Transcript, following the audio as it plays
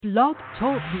Blog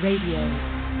Talk Radio.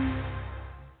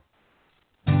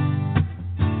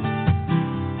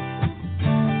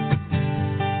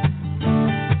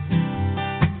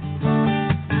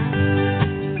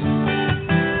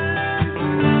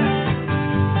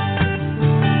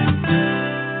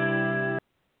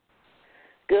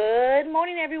 Good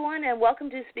morning, everyone, and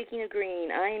welcome to Speaking of Green.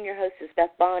 I am your hostess,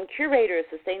 Beth Bond, curator of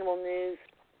sustainable news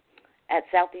at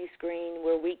Southeast Green,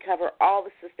 where we cover all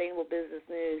the sustainable business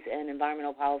news and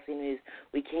environmental policy news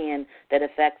we can that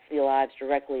affects the lives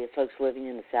directly of folks living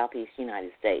in the Southeast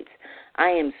United States. I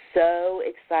am so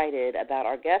excited about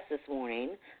our guest this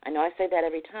morning. I know I say that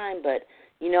every time, but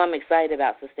you know I'm excited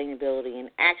about sustainability, and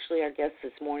actually our guest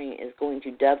this morning is going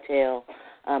to dovetail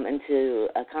into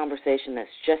a conversation that's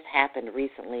just happened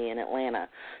recently in Atlanta.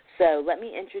 So let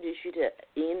me introduce you to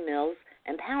Iain Milnes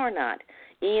and PowerNot.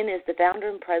 Iain is the founder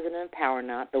and president of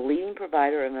PowerNot, the leading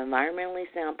provider of environmentally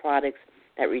sound products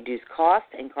that reduce cost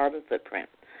and carbon footprint.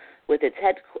 With its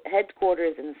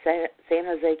headquarters in San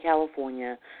Jose,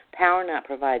 California, PowerNot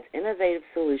provides innovative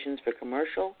solutions for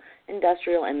commercial,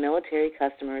 industrial, and military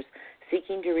customers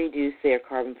seeking to reduce their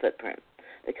carbon footprint.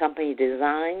 The company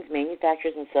designs,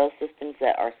 manufactures, and sells systems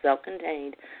that are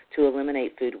self-contained to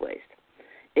eliminate food waste.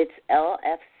 Its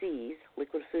LFCs,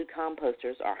 liquid food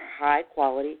composters, are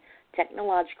high-quality,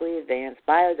 technologically advanced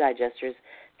biodigesters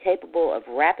capable of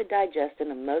rapid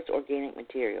digestion of most organic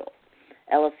materials.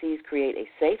 LFCs create a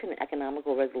safe and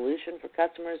economical resolution for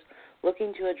customers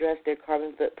looking to address their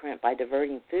carbon footprint by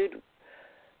diverting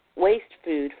waste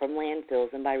food from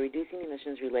landfills and by reducing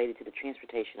emissions related to the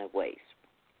transportation of waste.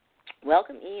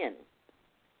 Welcome, Iain.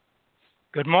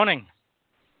 Good morning.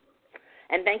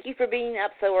 And thank you for being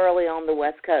up so early on the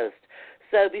West Coast.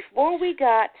 So before we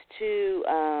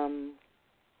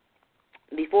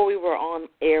were on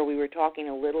air, we were talking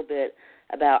a little bit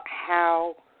about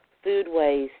how food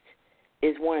waste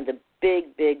is one of the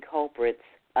big culprits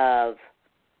of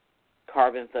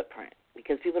carbon footprint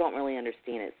because people don't really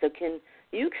understand it. So can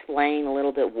you explain a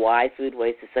little bit why food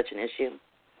waste is such an issue?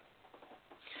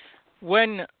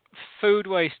 When food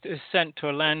waste is sent to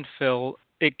a landfill,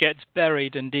 it gets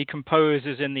buried and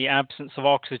decomposes in the absence of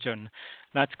oxygen.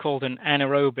 That's called an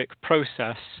anaerobic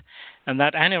process. And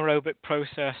that anaerobic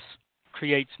process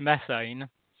creates methane.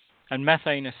 And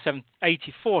methane is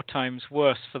 84 times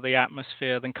worse for the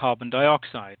atmosphere than carbon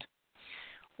dioxide.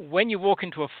 When you walk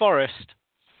into a forest,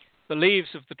 the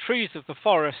leaves of the trees of the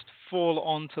forest fall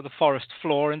onto the forest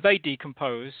floor and they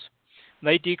decompose.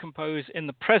 They decompose in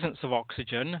the presence of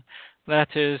oxygen,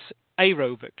 that is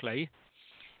aerobically,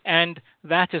 and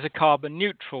that is a carbon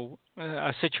neutral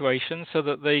situation, so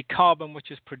that the carbon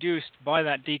which is produced by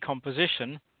that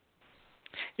decomposition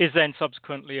is then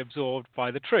subsequently absorbed by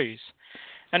the trees.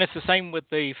 And it's the same with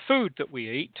the food that we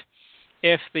eat.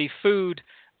 If the food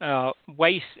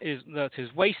waste that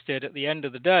is wasted at the end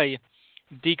of the day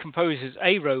decomposes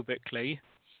aerobically,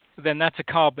 then that's a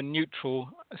carbon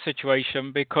neutral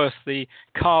situation because the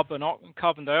carbon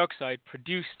dioxide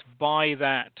produced by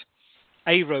that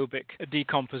aerobic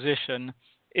decomposition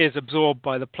is absorbed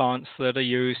by the plants that are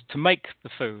used to make the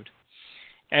food.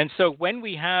 And so when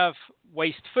we have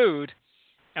waste food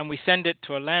and we send it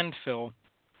to a landfill,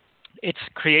 it's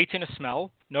creating a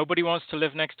smell. Nobody wants to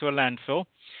live next to a landfill,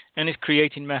 and it's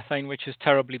creating methane, which is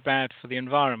terribly bad for the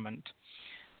environment.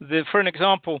 For an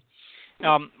example,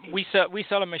 we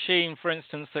sell a machine, for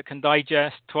instance, that can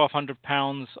digest 1,200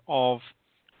 pounds of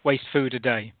waste food a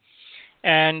day.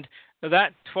 And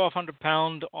that 1,200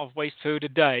 pound of waste food a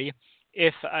day,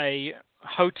 if a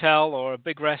hotel or a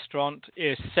big restaurant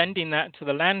is sending that to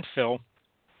the landfill,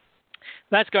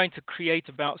 that's going to create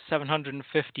about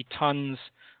 750 tons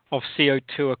of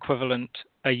CO2 equivalent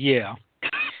a year.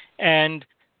 And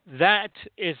that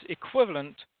is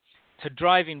equivalent to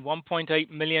driving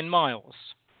 1.8 million miles.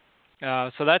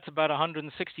 So that's about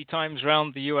 160 times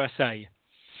around the USA.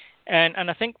 And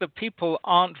I think that people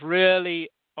aren't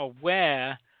really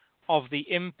aware of the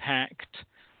impact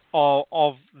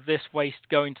of this waste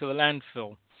going to the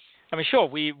landfill. I mean, sure,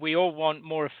 we all want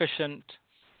more efficient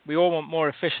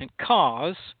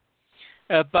cars,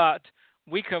 but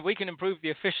we can improve the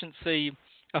efficiency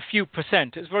a few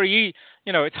percent. It's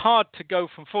it's hard to go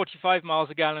from 45 miles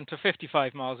a gallon to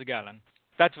 55 miles a gallon.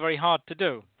 That's very hard to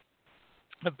do.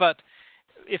 But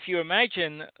if you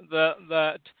imagine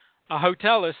that a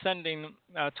hotel is sending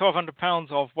 1,200 pounds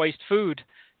of waste food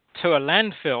to a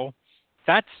landfill,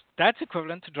 that's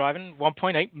equivalent to driving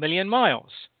 1.8 million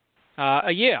miles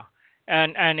a year,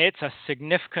 and it's a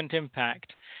significant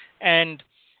impact. And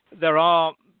there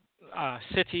are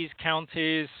cities,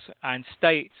 counties, and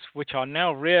states which are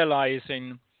now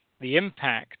realizing the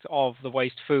impact of the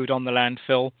waste food on the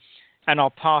landfill, and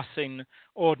are passing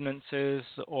ordinances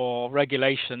or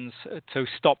regulations to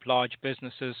stop large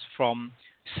businesses from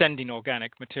sending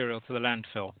organic material to the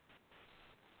landfill.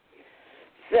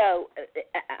 So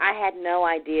I had no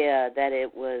idea that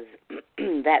it was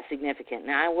that significant.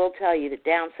 Now, I will tell you that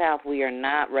down south we are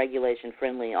not regulation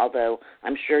friendly, although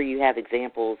I'm sure you have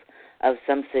examples of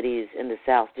some cities in the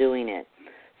south doing it.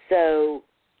 So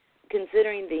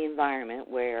considering the environment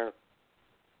where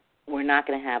we're not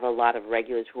going to have a lot of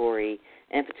regulatory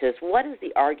impetus, what is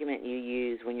the argument you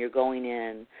use when you're going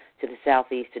in to the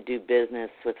southeast to do business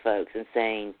with folks and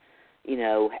saying, you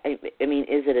know, I mean,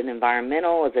 is it an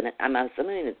environmental? Is it? I'm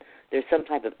assuming that there's some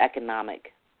type of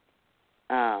economic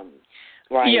value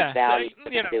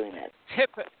to doing this.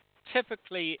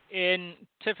 Typically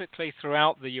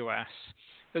throughout the U.S.,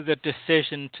 the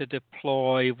decision to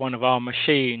deploy one of our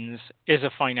machines is a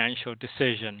financial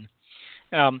decision.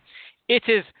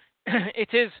 It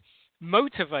is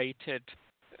motivated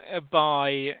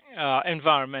by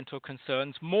environmental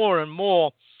concerns. More and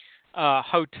more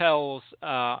hotels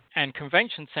and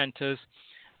convention centers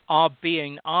are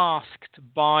being asked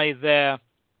by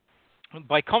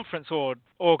conference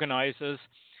organizers,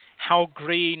 how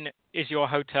green is your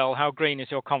hotel, how green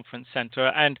is your conference center?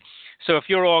 And so if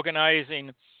you're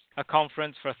organizing a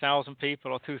conference for 1,000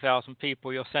 people or 2,000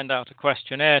 people, you'll send out a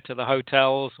questionnaire to the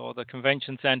hotels or the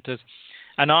convention centers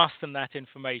and ask them that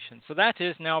information. So that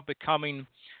is now becoming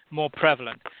more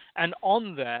prevalent. And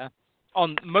on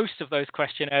most of those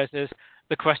questionnaires is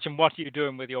the question, what are you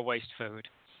doing with your waste food?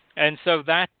 And so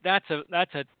that's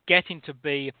getting to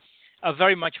be a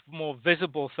very much more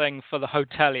visible thing for the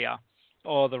hotelier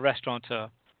or the restaurateur.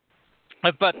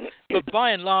 But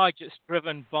by and large, it's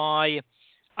driven by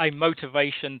a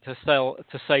motivation to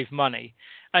save money.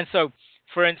 And so,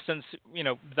 for instance, you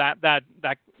know, that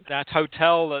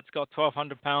hotel that's got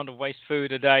 1,200 pounds of waste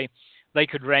food a day, they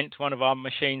could rent one of our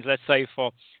machines, let's say,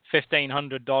 for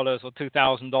 $1,500 or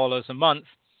 $2,000 a month,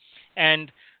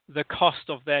 and the cost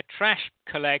of their trash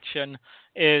collection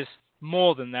is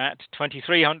more than that,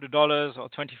 $2,300 or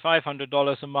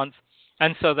 $2,500 a month,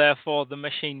 and so therefore the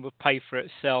machine would pay for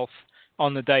itself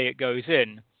on the day it goes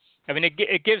in. I mean,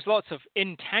 it gives lots of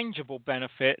intangible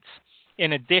benefits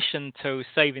in addition to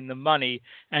saving the money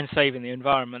and saving the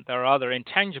environment. There are other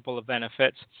intangible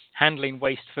benefits. Handling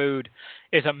waste food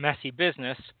is a messy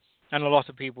business, and a lot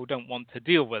of people don't want to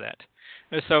deal with it.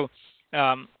 So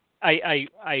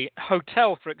a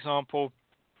hotel, for example,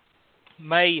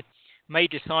 may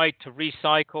decide to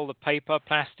recycle the paper,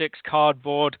 plastics,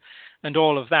 cardboard, and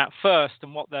all of that first,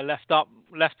 and what they're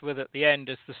left with at the end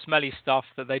is the smelly stuff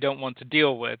that they don't want to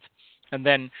deal with. And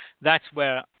then that's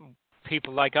where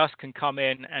people like us can come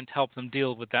in and help them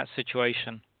deal with that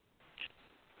situation.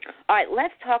 All right,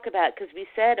 let's talk about, because we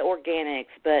said organics,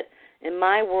 but in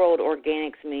my world,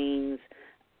 organics means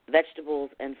vegetables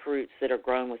and fruits that are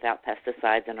grown without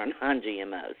pesticides and are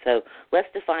non-GMO. So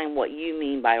let's define what you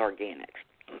mean by organics.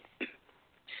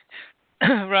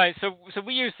 Right, so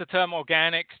we use the term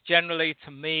organics generally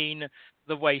to mean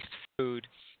the waste food.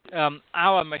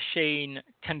 Our machine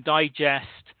can digest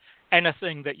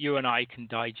anything that you and I can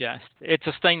digest. It's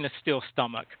a stainless steel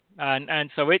stomach,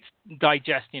 and so it's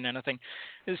digesting anything.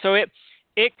 So it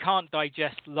can't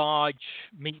digest large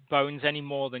meat bones any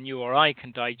more than you or I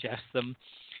can digest them,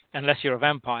 unless you're a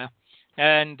vampire.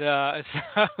 And but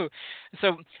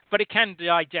it can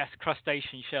digest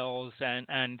crustacean shells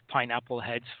and pineapple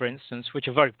heads, for instance, which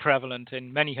are very prevalent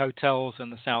in many hotels in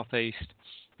the southeast.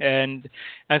 And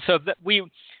so that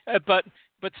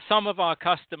but some of our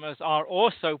customers are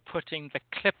also putting the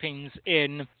clippings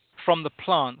in from the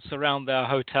plants around their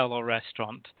hotel or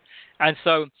restaurant. And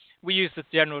so we use the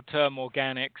general term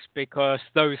organics because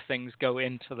those things go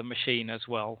into the machine as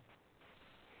well.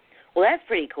 Well, that's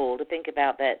pretty cool to think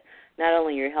about, that not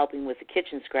only you're helping with the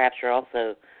kitchen scraps, you're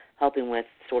also helping with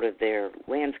sort of their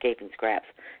landscaping scraps.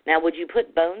 Now, would you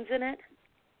put bones in it?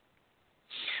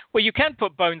 Well, you can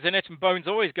put bones in it, and bones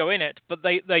always go in it, but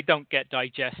they don't get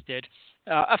digested.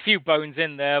 A few bones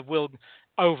in there will,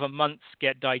 over months,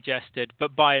 get digested,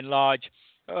 but by and large,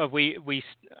 we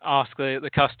ask the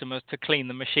customers to clean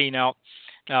the machine out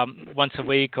once a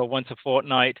week or once a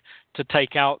fortnight to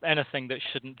take out anything that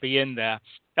shouldn't be in there.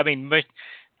 I mean,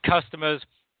 customers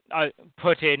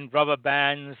put in rubber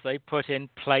bands, they put in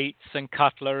plates and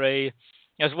cutlery,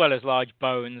 as well as large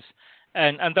bones.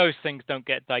 And those things don't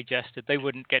get digested. They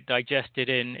wouldn't get digested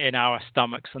in our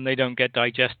stomachs, and they don't get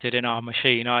digested in our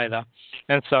machine either.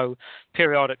 And so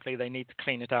periodically they need to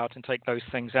clean it out and take those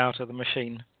things out of the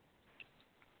machine.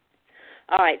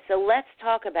 All right, so let's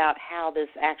talk about how this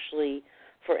actually,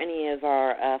 for any of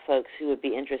our folks who would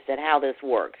be interested, how this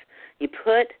works. You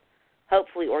put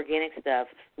hopefully organic stuff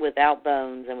without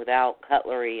bones and without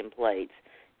cutlery and plates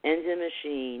into the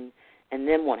machine, and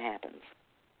then what happens?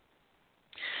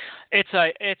 It's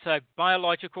a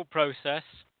biological process.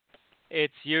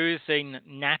 It's using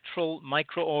natural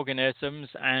microorganisms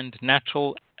and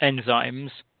natural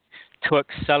enzymes to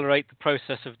accelerate the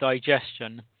process of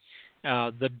digestion.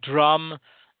 The drum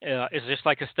is just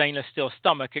like a stainless steel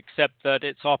stomach, except that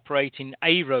it's operating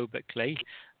aerobically.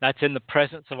 That's in the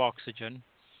presence of oxygen.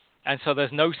 And so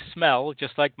there's no smell,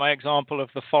 just like my example of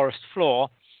the forest floor.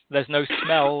 There's no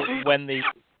smell when the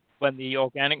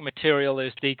organic material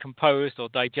is decomposed or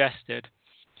digested.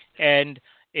 And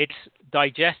it's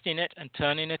digesting it and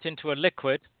turning it into a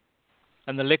liquid,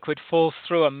 and the liquid falls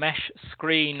through a mesh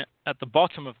screen at the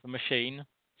bottom of the machine,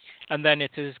 and then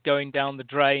it is going down the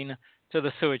drain to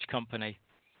the sewage company.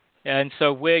 And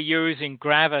so we're using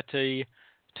gravity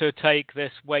to take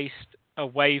this waste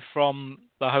away from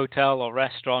the hotel or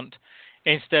restaurant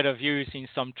instead of using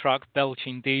some truck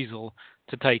belching diesel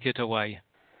to take it away.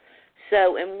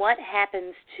 So, and what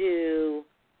happens to,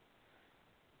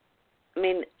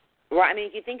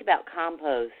 if you think about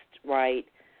compost, right,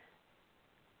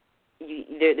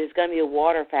 there's going to be a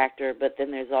water factor, but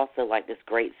then there's also like this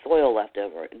great soil left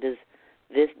over. Does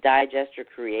this digester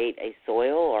create a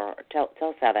soil, or tell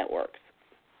us how that works?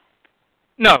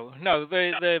 No.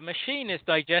 The machine is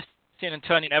digesting and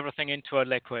turning everything into a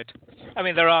liquid. I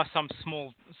mean, there are some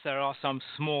small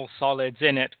solids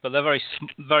in it, but they're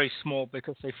very small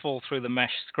because they fall through the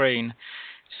mesh screen.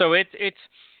 So it's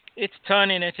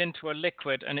turning it into a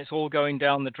liquid, and it's all going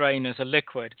down the drain as a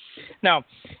liquid. Now,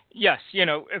 yes,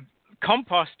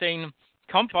 composting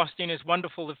is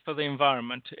wonderful for the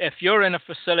environment. If you're in a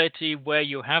facility where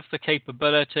you have the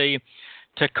capability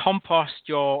to compost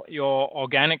your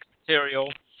organic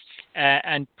material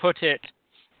and put it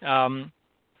to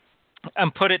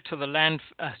the land,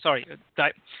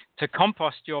 to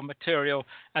compost your material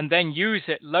and then use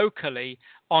it locally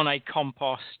on a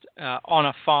compost on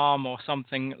a farm or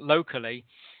something locally,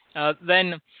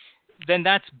 then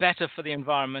that's better for the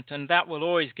environment, and that will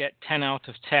always get 10 out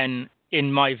of 10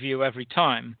 in my view every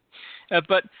time.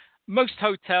 But most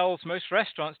hotels, most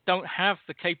restaurants don't have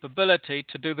the capability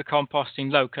to do the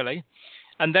composting locally,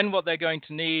 and then what they're going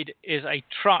to need is a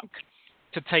truck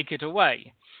to take it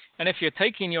away. And if you're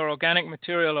taking your organic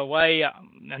material away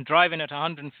and driving it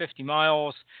 150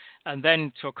 miles and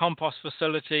then to a compost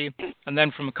facility, and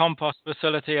then from a compost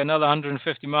facility another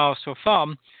 150 miles to a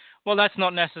farm, well, that's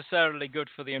not necessarily good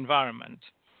for the environment.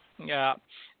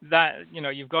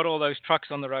 You've got all those trucks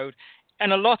on the road,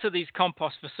 and a lot of these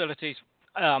compost facilities,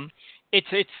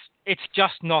 it's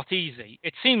just not easy.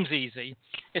 It seems easy.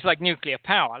 It's like nuclear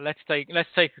power. Let's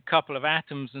take a couple of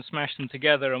atoms and smash them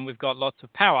together, and we've got lots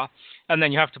of power. And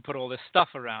then you have to put all this stuff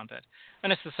around it.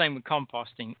 And it's the same with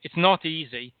composting. It's not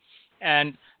easy,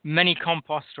 and many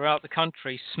composts throughout the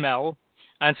country smell,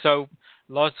 and so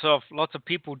lots of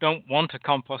people don't want a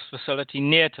compost facility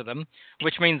near to them,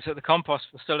 which means that the compost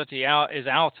facility is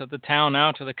out of the town,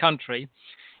 out of the country,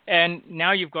 and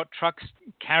now you've got trucks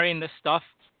carrying this stuff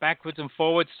backwards and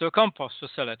forwards to a compost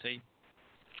facility.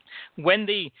 When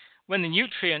the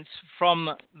nutrients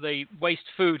from the waste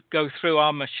food go through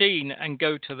our machine and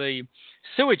go to the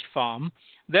sewage farm,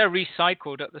 they're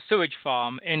recycled at the sewage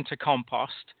farm into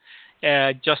compost,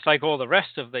 just like all the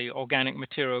rest of the organic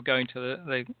material going to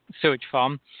the sewage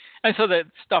farm. And so the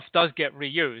stuff does get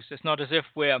reused. It's not as if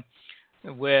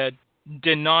we're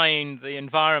denying the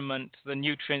environment the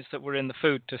nutrients that were in the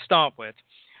food to start with.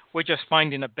 We're just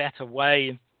finding a better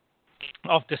way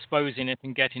of disposing it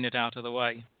and getting it out of the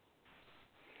way.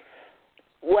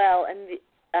 Well, and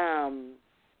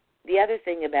the other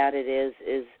thing about it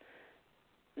is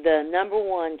the number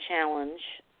one challenge,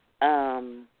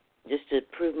 just to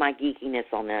prove my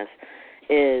geekiness on this,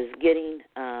 is getting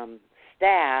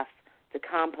staff to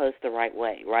compost the right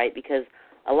way, right? Because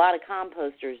a lot of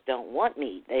composters don't want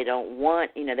meat. They don't want,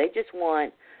 they just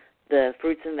want the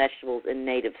fruits and vegetables in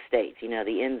native states,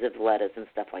 the ends of lettuce and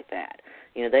stuff like that.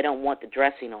 They don't want the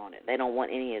dressing on it. They don't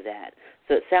want any of that.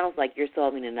 So it sounds like you're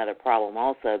solving another problem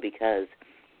also, because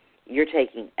you're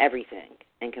taking everything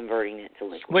and converting it to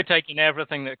liquid. We're taking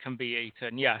everything that can be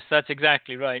eaten. Yes, that's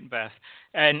exactly right, Beth.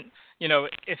 And,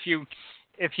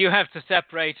 if you have to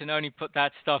separate and only put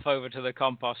that stuff over to the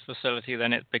compost facility,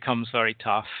 then it becomes very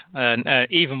tough, and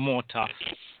even more tough.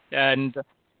 And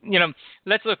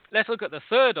let's look at the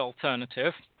third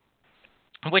alternative,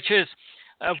 which is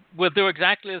we'll do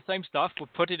exactly the same stuff. We'll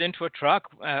put it into a truck,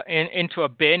 into a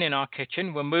bin in our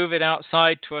kitchen. We'll move it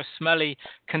outside to a smelly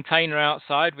container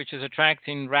outside, which is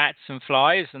attracting rats and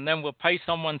flies. And then we'll pay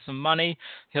someone some money.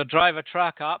 He'll drive a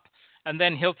truck up, and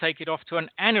then he'll take it off to an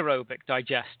anaerobic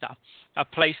digester, a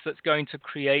place that's going to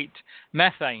create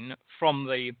methane from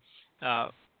the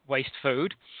waste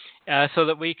food, so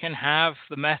that we can have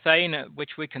the methane,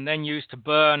 which we can then use to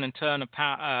burn and turn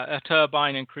a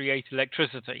turbine and create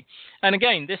electricity. And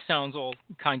again, this sounds all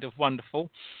kind of wonderful,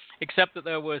 except that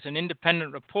there was an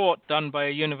independent report done by a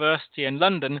university in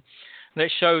London that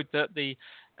showed that the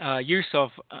use of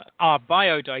our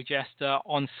biodigester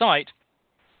on site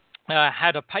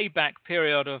had a payback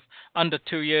period of under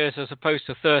 2 years as opposed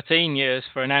to 13 years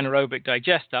for an anaerobic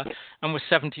digester, and was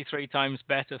 73 times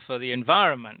better for the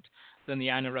environment than the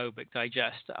anaerobic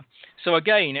digester. So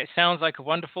again, it sounds like a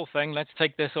wonderful thing. Let's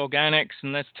take this organics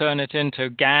and let's turn it into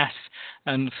gas,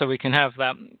 and so we can have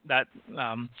that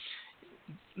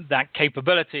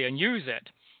capability and use it.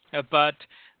 But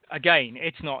again,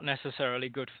 it's not necessarily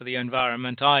good for the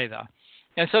environment either.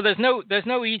 And so there's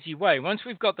no easy way. Once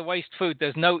we've got the waste food,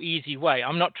 there's no easy way.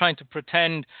 I'm not trying to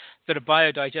pretend that a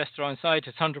biodigester on site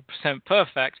is 100%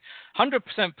 perfect.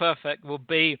 100% perfect will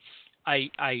be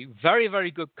a very,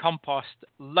 very good compost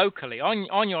locally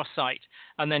on your site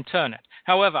and then turn it.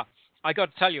 However, I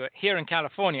got to tell you, here in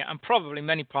California, and probably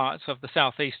many parts of the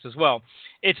Southeast as well,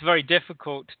 it's very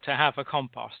difficult to have a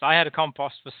compost. I had a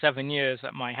compost for 7 years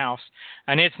at my house,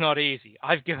 and it's not easy.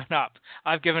 I've given up.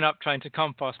 I've given up trying to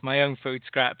compost my own food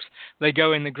scraps. They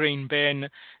go in the green bin,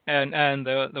 and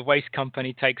the waste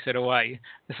company takes it away.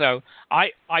 So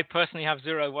I personally have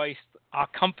zero waste. Our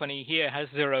company here has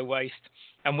zero waste,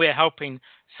 and we're helping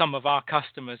some of our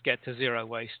customers get to zero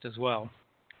waste as well.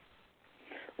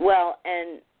 Well,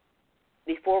 and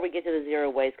before we get to the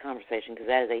zero waste conversation, because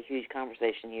that is a huge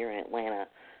conversation here in Atlanta,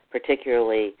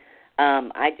 particularly,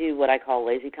 I do what I call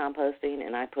lazy composting,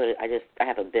 and I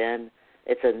have a bin.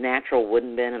 It's a natural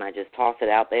wooden bin, and I just toss it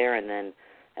out there, and then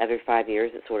every 5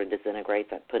 years it sort of disintegrates.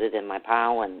 I put it in my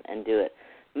pile and do it.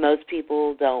 Most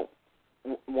people don't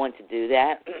want to do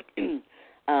that,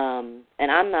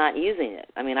 and I'm not using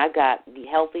it. I mean, I've got the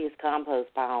healthiest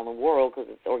compost pile in the world because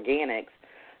it's organics,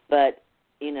 but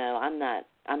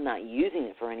I'm not using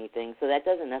it for anything, so that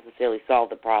doesn't necessarily solve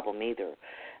the problem either.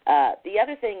 The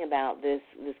other thing about this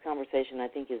conversation I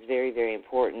think is very, very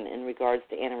important in regards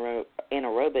to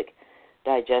anaerobic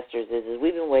digesters is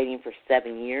we've been waiting for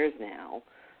 7 years now.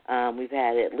 We've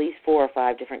had at least 4 or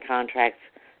 5 different contracts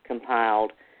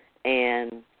compiled,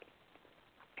 and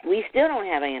we still don't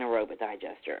have an anaerobic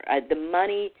digester. The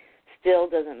money still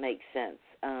doesn't make sense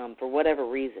for whatever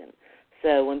reason.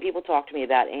 So when people talk to me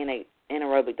about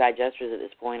anaerobic digesters at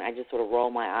this point, I just sort of roll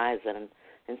my eyes at them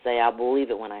and say I'll believe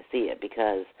it when I see it,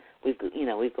 because we've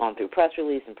gone through press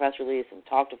release and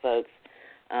talked to folks,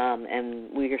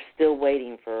 and we are still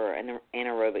waiting for an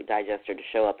anaerobic digester to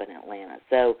show up in Atlanta.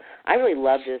 So I really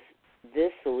love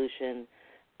this solution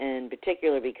in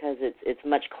particular because it's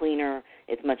much cleaner,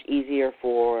 it's much easier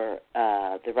for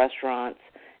the restaurants,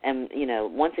 and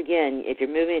once again, if you're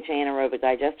moving it to anaerobic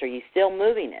digester, you're still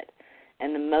moving it.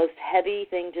 And the most heavy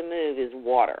thing to move is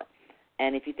water.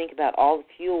 And if you think about all the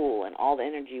fuel and all the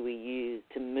energy we use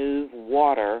to move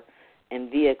water in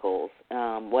vehicles,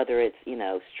 whether it's,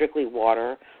 strictly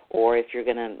water, or if you're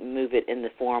going to move it in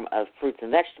the form of fruits and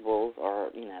vegetables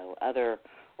or, other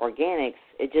organics,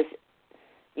 it just,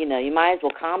 you might as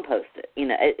well compost it. The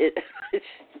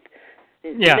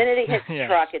minute it hits the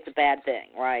truck, it's a bad thing,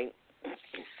 right?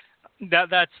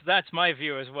 That's my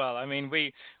view as well. I mean,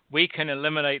 we can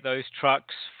eliminate those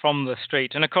trucks from the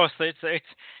street. And, of course, it's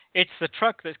the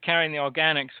truck that's carrying the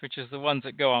organics, which is the ones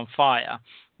that go on fire.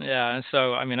 Yeah, and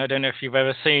so, I mean, I don't know if you've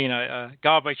ever seen a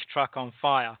garbage truck on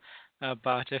fire,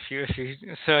 but if you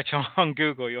search on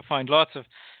Google, you'll find lots of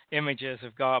images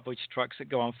of garbage trucks that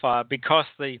go on fire because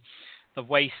the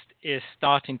waste is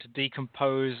starting to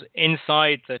decompose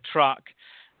inside the truck,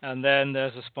 and then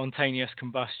there's a spontaneous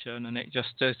combustion, and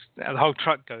the whole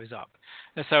truck goes up.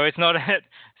 So it's not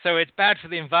so it's bad for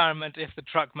the environment if the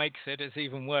truck makes it. It's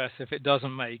even worse if it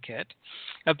doesn't make it.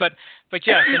 But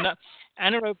yes,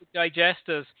 anaerobic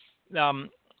digesters.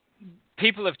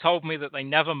 People have told me that they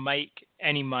never make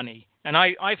any money, and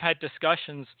I've had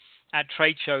discussions at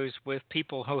trade shows with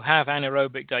people who have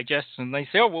anaerobic digesters, and they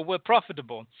say, "Oh, well, we're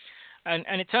profitable," and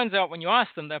it turns out when you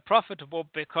ask them, they're profitable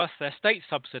because they're state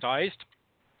subsidized,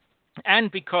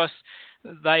 and because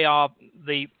they are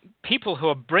the people who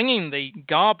are bringing the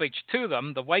garbage to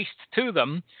them, the waste to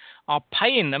them, are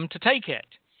paying them to take it,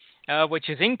 which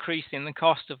is increasing the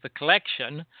cost of the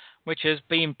collection, which is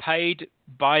being paid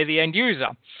by the end user.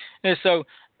 And so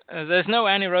there's no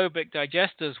anaerobic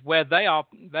digesters where they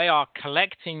are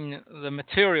collecting the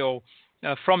material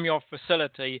from your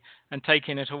facility and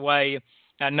taking it away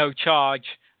at no charge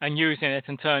and using it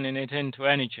and turning it into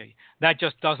energy. That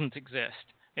just doesn't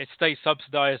exist. It stays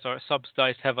subsidized, or it's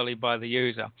subsidized heavily by the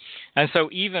user. And so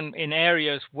even in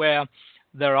areas where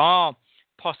there are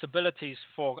possibilities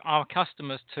for our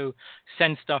customers to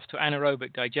send stuff to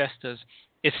anaerobic digesters,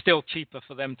 it's still cheaper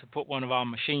for them to put one of our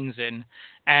machines in,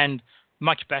 and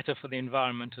much better for the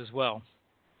environment as well.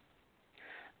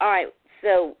 All right,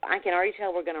 so I can already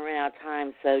tell we're going to run out of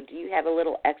time, so do you have a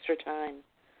little extra time?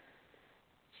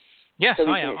 Yes, so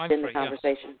we I can am. I'm extend free, the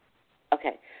conversation? yes.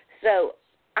 Okay, so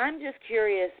I'm just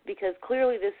curious, because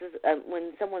clearly this is,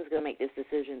 when someone's going to make this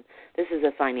decision, this is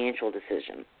a financial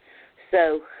decision.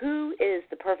 So who is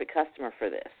the perfect customer for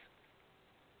this?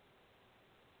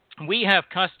 We have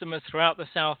customers throughout the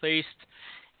Southeast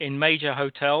in major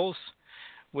hotels.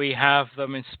 We have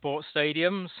them in sports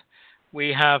stadiums.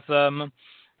 We have them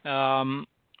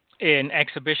in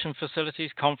exhibition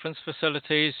facilities, conference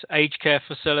facilities, aged care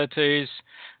facilities,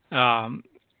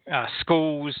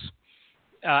 schools,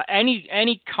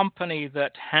 any company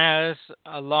that has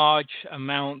a large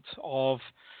amount of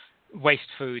waste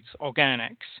foods,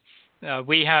 organics.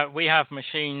 We have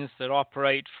machines that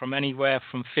operate from anywhere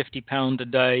from £50 a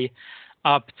day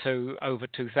up to over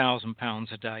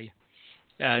 £2,000 a day,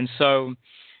 and so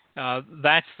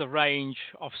that's the range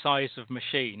of size of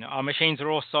machine. Our machines are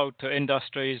also to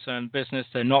industries and business;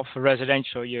 they're not for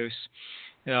residential use,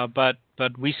 but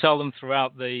we sell them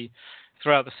throughout the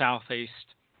Southeast.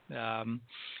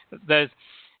 There's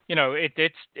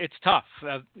it's tough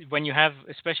when you have,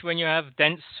 especially when you have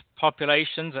dense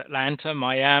populations, Atlanta,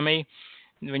 Miami.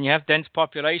 When you have dense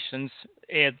populations,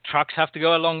 trucks have to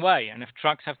go a long way, and if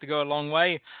trucks have to go a long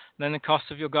way, then the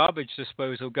cost of your garbage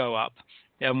disposal go up.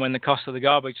 And when the cost of the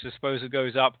garbage disposal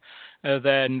goes up,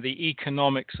 then the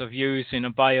economics of using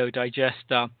a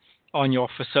biodigester on your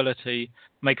facility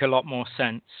make a lot more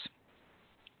sense.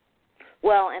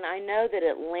 Well, and I know that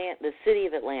the city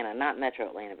of Atlanta, not Metro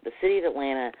Atlanta, but the city of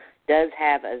Atlanta does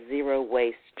have a zero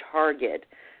waste target.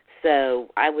 So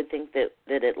I would think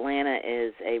that Atlanta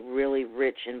is a really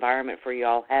rich environment for you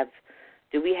all.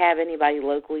 Do we have anybody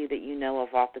locally that you know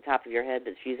of off the top of your head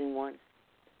that's using one?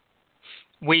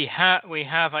 We have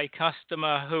a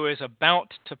customer who is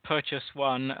about to purchase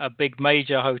one. A big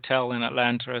major hotel in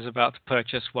Atlanta is about to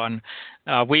purchase one.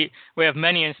 We have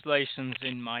many installations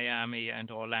in Miami and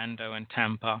Orlando and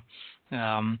Tampa,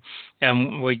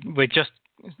 and we're just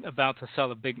about to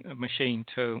sell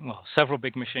several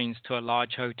big machines to a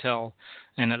large hotel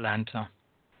in Atlanta.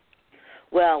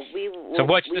 Well, so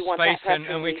watch this space,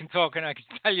 and we can talk, and I can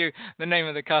tell you the name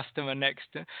of the customer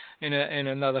in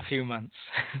another few months.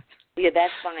 Yeah,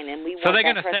 that's fine, and we. So they're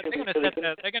going to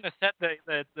set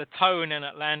the tone in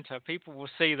Atlanta. People will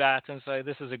see that and say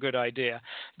this is a good idea,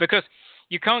 because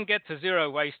you can't get to zero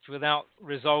waste without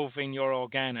resolving your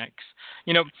organics.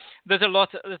 There's a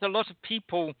lot of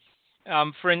people,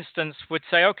 for instance, would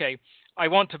say, okay, I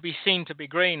want to be seen to be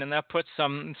green, and they'll put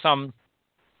some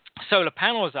solar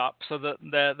panels up so that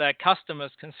their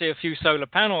customers can see a few solar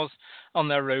panels on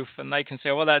their roof, and they can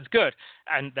say, well, that's good.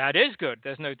 And that is good.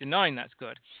 There's no denying that's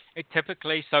good.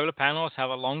 Typically, solar panels have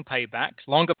a longer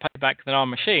payback than our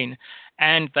machine,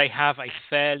 and they have a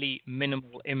fairly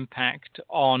minimal impact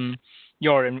on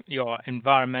your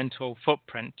environmental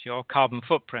footprint, your carbon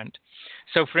footprint.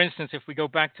 So, for instance, if we go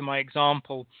back to my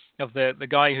example of the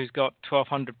guy who's got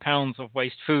 1,200 pounds of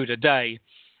waste food a day,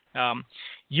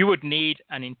 you would need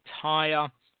an entire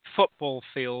football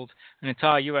field, an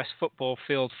entire US football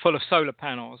field full of solar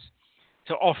panels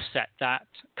to offset that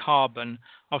carbon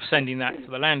of sending that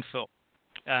to the landfill.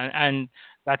 And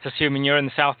that's assuming you're in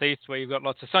the Southeast where you've got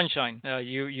lots of sunshine.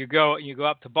 You go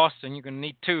up to Boston, you're going to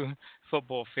need 2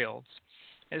 football fields.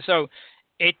 And so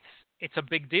it's a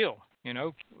big deal.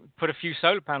 Put a few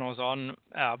solar panels on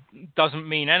doesn't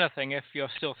mean anything if you're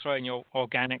still throwing your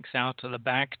organics out to the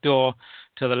back door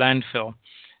to the landfill.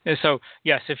 And so,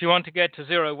 yes, if you want to get to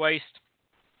zero waste,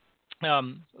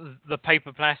 the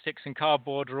paper, plastics, and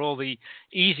cardboard are all the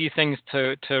easy things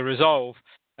to resolve,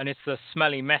 and it's the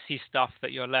smelly, messy stuff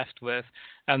that you're left with,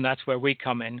 and that's where we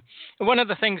come in. And one of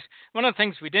the things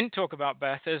we didn't talk about,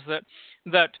 Beth, is that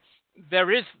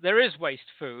there is waste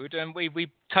food, and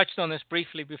we touched on this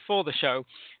briefly before the show.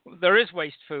 There is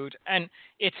waste food, and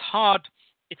it's hard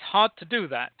to do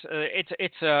that.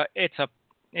 It's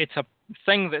a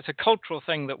thing that's a cultural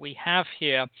thing that we have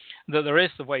here, that there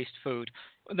is the waste food.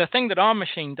 The thing that our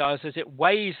machine does is it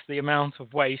weighs the amount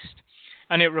of waste,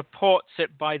 and it reports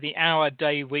it by the hour,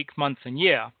 day, week, month, and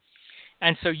year.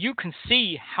 And so you can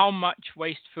see how much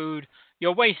waste food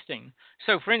you're wasting.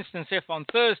 So, for instance, if on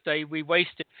Thursday we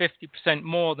wasted 50%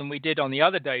 more than we did on the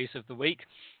other days of the week,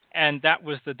 and that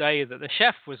was the day that the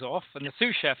chef was off and the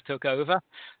sous chef took over,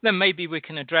 then maybe we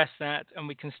can address that and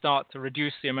we can start to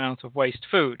reduce the amount of waste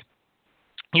food.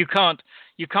 You can't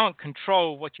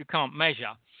control what you can't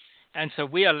measure. And so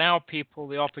we allow people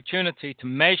the opportunity to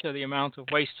measure the amount of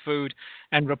waste food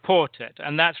and report it.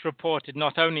 And that's reported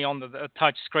not only on the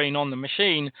touch screen on the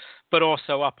machine, but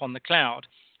also up on the cloud.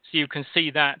 So you can see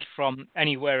that from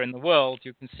anywhere in the world.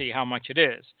 You can see how much it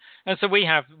is. And so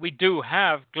we do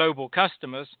have global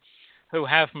customers who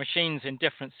have machines in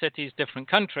different cities, different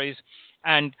countries,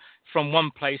 and from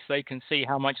one place they can see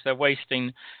how much they're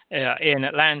wasting in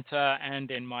Atlanta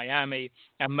and in Miami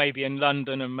and maybe in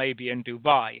London and maybe in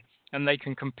Dubai. And they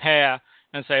can compare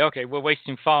and say, okay, we're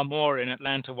wasting far more in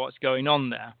Atlanta, what's going on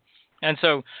there? And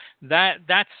so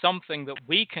that's something that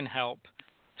we can help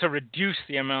to reduce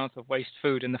the amount of waste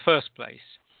food in the first place.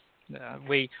 Our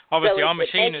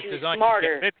machine is designed to get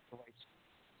rid of the waste.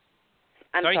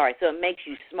 So it makes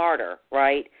you smarter,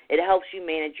 right? It helps you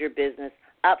manage your business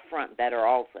upfront better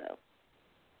also.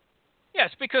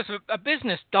 Yes, because a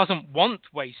business doesn't want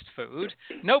waste food.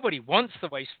 Nobody wants the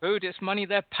waste food. It's money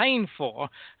they're paying for.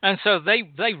 And so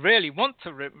they really want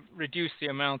to reduce the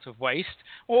amount of waste.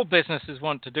 All businesses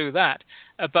want to do that.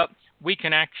 But we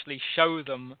can actually show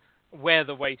them where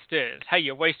the waste is. Hey,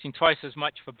 you're wasting twice as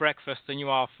much for breakfast than you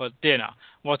are for dinner.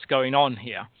 What's going on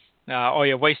here? Or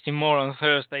you're wasting more on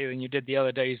Thursday than you did the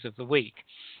other days of the week.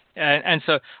 And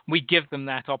so we give them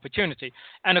that opportunity.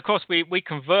 And, of course, we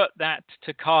convert that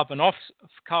to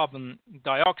carbon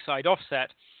dioxide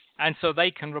offset, and so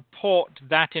they can report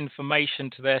that information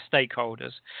to their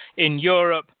stakeholders. In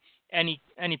Europe, any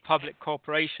public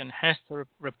corporation has to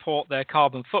report their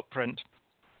carbon footprint,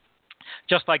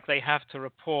 just like they have to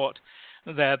report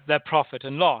their profit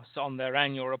and loss on their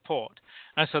annual report.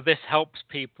 And so this helps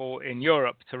people in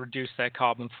Europe to reduce their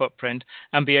carbon footprint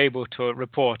and be able to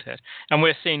report it. And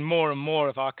we're seeing more and more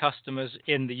of our customers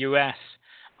in the US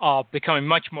are becoming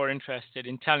much more interested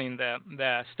in telling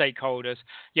their stakeholders,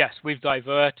 yes, we've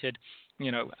diverted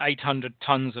 800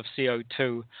 tons of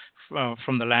CO2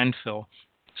 from the landfill.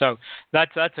 So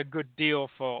that's a good deal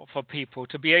for people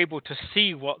to be able to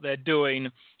see what they're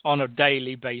doing on a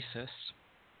daily basis.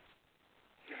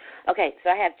 Okay, so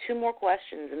I have two more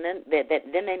questions, and then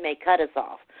they may cut us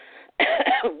off.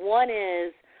 One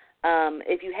is,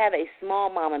 if you have a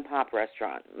small mom and pop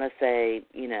restaurant, let's say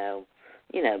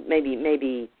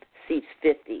maybe seats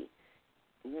 50,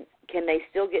 can they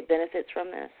still get benefits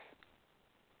from this?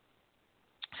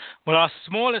 Well, our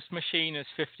smallest machine is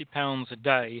 50 pounds a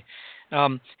day.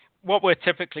 What we're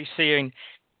typically seeing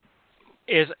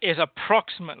is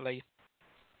approximately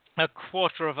a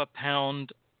quarter of a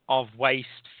pound of waste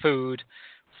food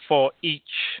for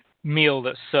each meal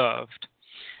that's served.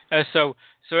 So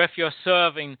if you're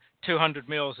serving 200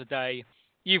 meals a day,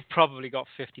 you've probably got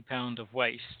 50 pounds of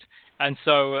waste. And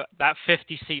so that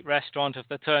 50-seat restaurant, if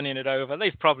they're turning it over,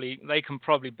 they can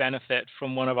probably benefit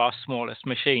from one of our smallest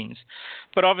machines.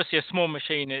 But obviously a small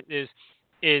machine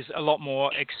is a lot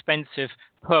more expensive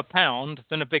per pound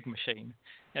than a big machine.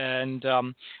 And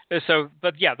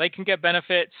but yeah, they can get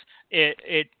benefits.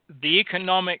 The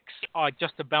economics are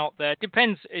just about there.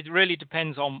 It really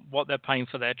depends on what they're paying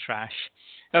for their trash.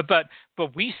 But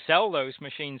we sell those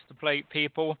machines to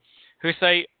people who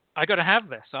say, I got to have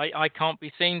this. I can't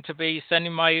be seen to be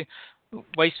sending my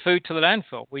waste food to the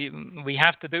landfill. We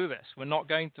have to do this.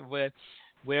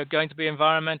 We're going to be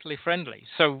environmentally friendly.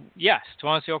 So yes, to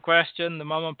answer your question, the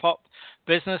mom and pop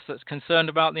business that's concerned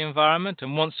about the environment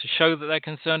and wants to show that they're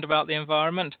concerned about the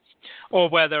environment, or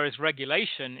where there is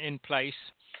regulation in place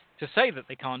to say that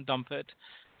they can't dump it,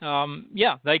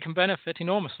 they can benefit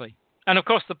enormously. And of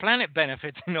course, the planet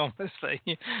benefits enormously.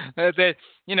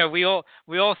 We all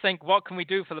think, what can we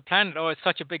do for the planet? Oh, it's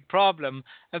such a big problem.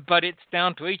 But it's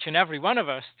down to each and every one of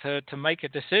us to make a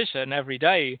decision every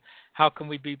day. How can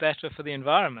we be better for the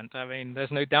environment? I mean,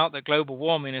 there's no doubt that global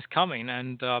warming is coming,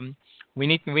 and we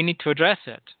need to address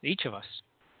it, each of us.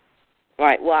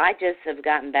 Right. Well, I just have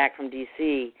gotten back from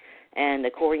D.C., and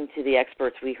according to the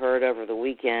experts we heard over the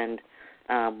weekend,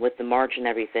 with the march and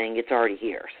everything, it's already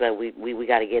here. So we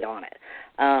got to get on it.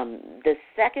 The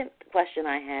second question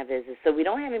I have is, so we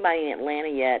don't have anybody in Atlanta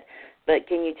yet, but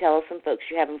can you tell us some folks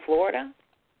you have in Florida?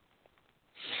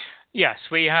 Yes,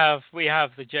 we have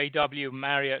the JW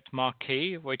Marriott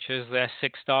Marquis, which is their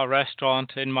 6-star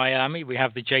restaurant in Miami. We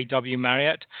have the JW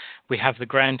Marriott. We have the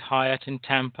Grand Hyatt in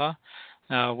Tampa.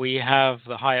 We have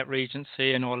the Hyatt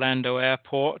Regency in Orlando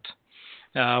Airport.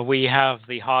 We have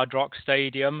the Hard Rock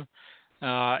Stadium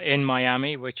in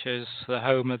Miami, which is the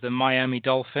home of the Miami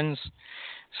Dolphins.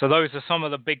 So those are some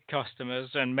of the big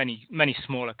customers, and many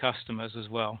smaller customers as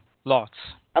well. Lots.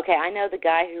 Okay, I know the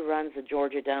guy who runs the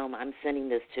Georgia Dome. I'm sending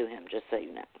this to him, just so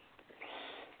you know.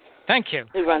 Thank you.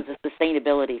 Who runs the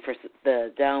sustainability for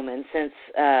the Dome. And since,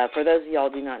 for those of y'all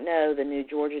who do not know, the new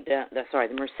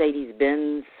the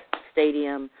Mercedes-Benz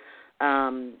Stadium,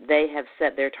 they have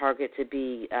set their target to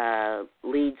be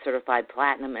LEED certified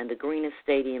platinum and the greenest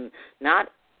stadium, not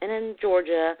in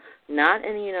Georgia, not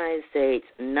in the United States,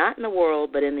 not in the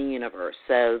world, but in the universe.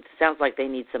 So it sounds like they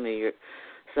need some of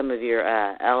your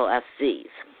LFCs.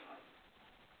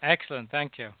 Excellent,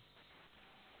 thank you.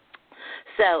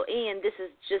 So, Ian, this has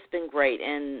just been great.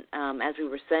 And as we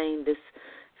were saying, this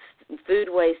food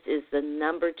waste is the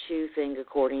number 2 thing,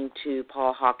 according to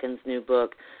Paul Hawkins' new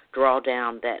book,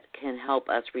 Drawdown, that can help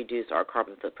us reduce our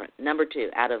carbon footprint. Number 2,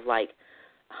 out of like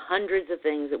hundreds of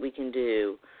things that we can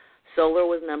do, solar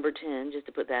was number 10, just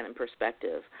to put that in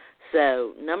perspective.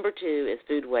 So number 2 is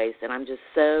food waste, and I'm just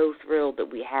so thrilled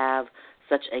that we have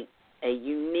such a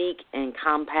unique and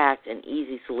compact and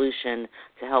easy solution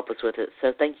to help us with it.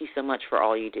 So thank you so much for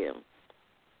all you do.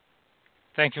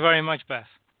 Thank you very much, Beth.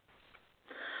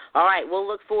 All right, we'll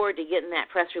look forward to getting that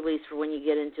press release for when you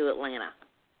get into Atlanta.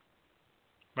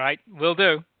 Right, will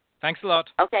do. Thanks a lot.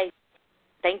 Okay,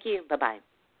 thank you. Bye-bye.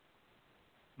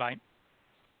 Bye.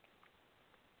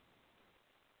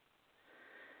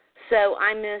 So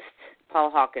I missed Paul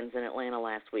Hawkins in Atlanta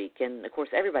last week, and of course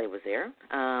everybody was there,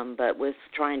 but with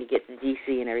trying to get to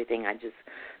D.C. and everything, I just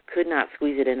could not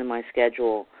squeeze it into my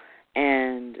schedule,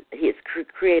 and he has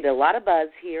created a lot of buzz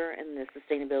here in the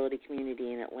sustainability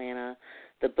community in Atlanta.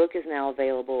 The book is now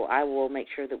available. I will make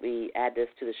sure that we add this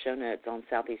to the show notes on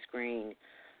Southeast Green,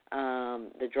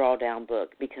 the Drawdown book,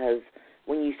 because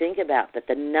when you think about that,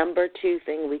 the number 2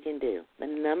 thing we can do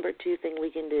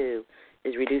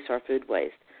is reduce our food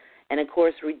waste. And, of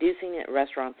course, reducing it at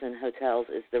restaurants and hotels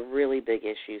is the really big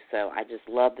issue, so I just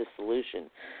love the solution.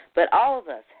 But all of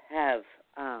us have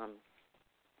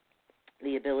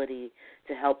the ability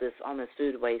to help us on this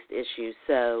food waste issue,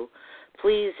 so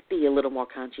please be a little more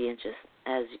conscientious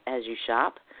as you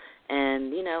shop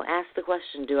and, ask the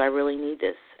question, do I really need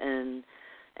this? And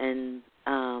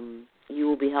you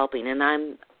will be helping. And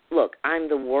I'm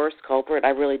the worst culprit. I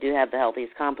really do have the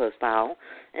healthiest compost pile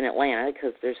in Atlanta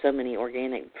because there's so many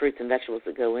organic fruits and vegetables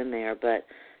that go in there. But,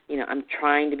 I'm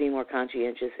trying to be more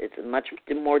conscientious. It's much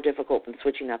more difficult than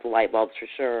switching out the light bulbs for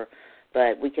sure.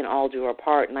 But we can all do our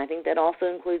part. And I think that also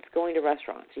includes going to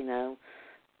restaurants,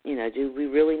 do we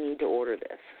really need to order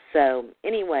this? So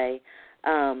anyway,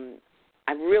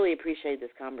 I really appreciate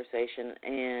this conversation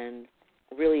and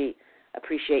really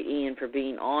appreciate Ian for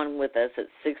being on with us at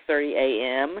 6:30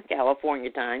 a.m. California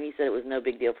time. He said it was no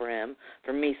big deal for him.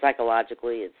 For me,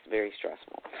 psychologically, it's very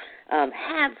stressful.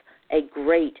 Have a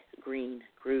great green,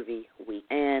 groovy week,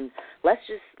 and let's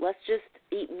just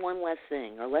eat one less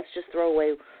thing, or let's just throw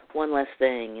away one less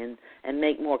thing, and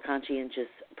make more conscientious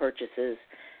purchases.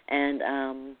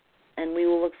 And we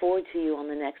will look forward to you on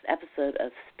the next episode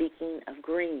of Speaking of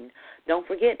Green. Don't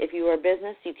forget, if you are a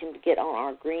business, you can get on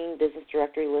our Green Business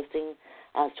Directory listing.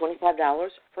 It's $25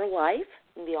 for life.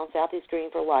 You can be on Southeast Green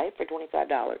for life for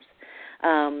 $25.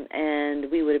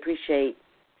 And we would appreciate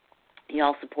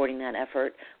y'all supporting that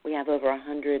effort. We have over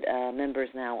 100 members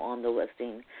now on the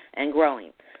listing and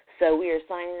growing. So we are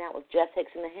signing out with Jess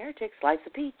Hicks and the Heretics. Life's a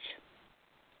peach.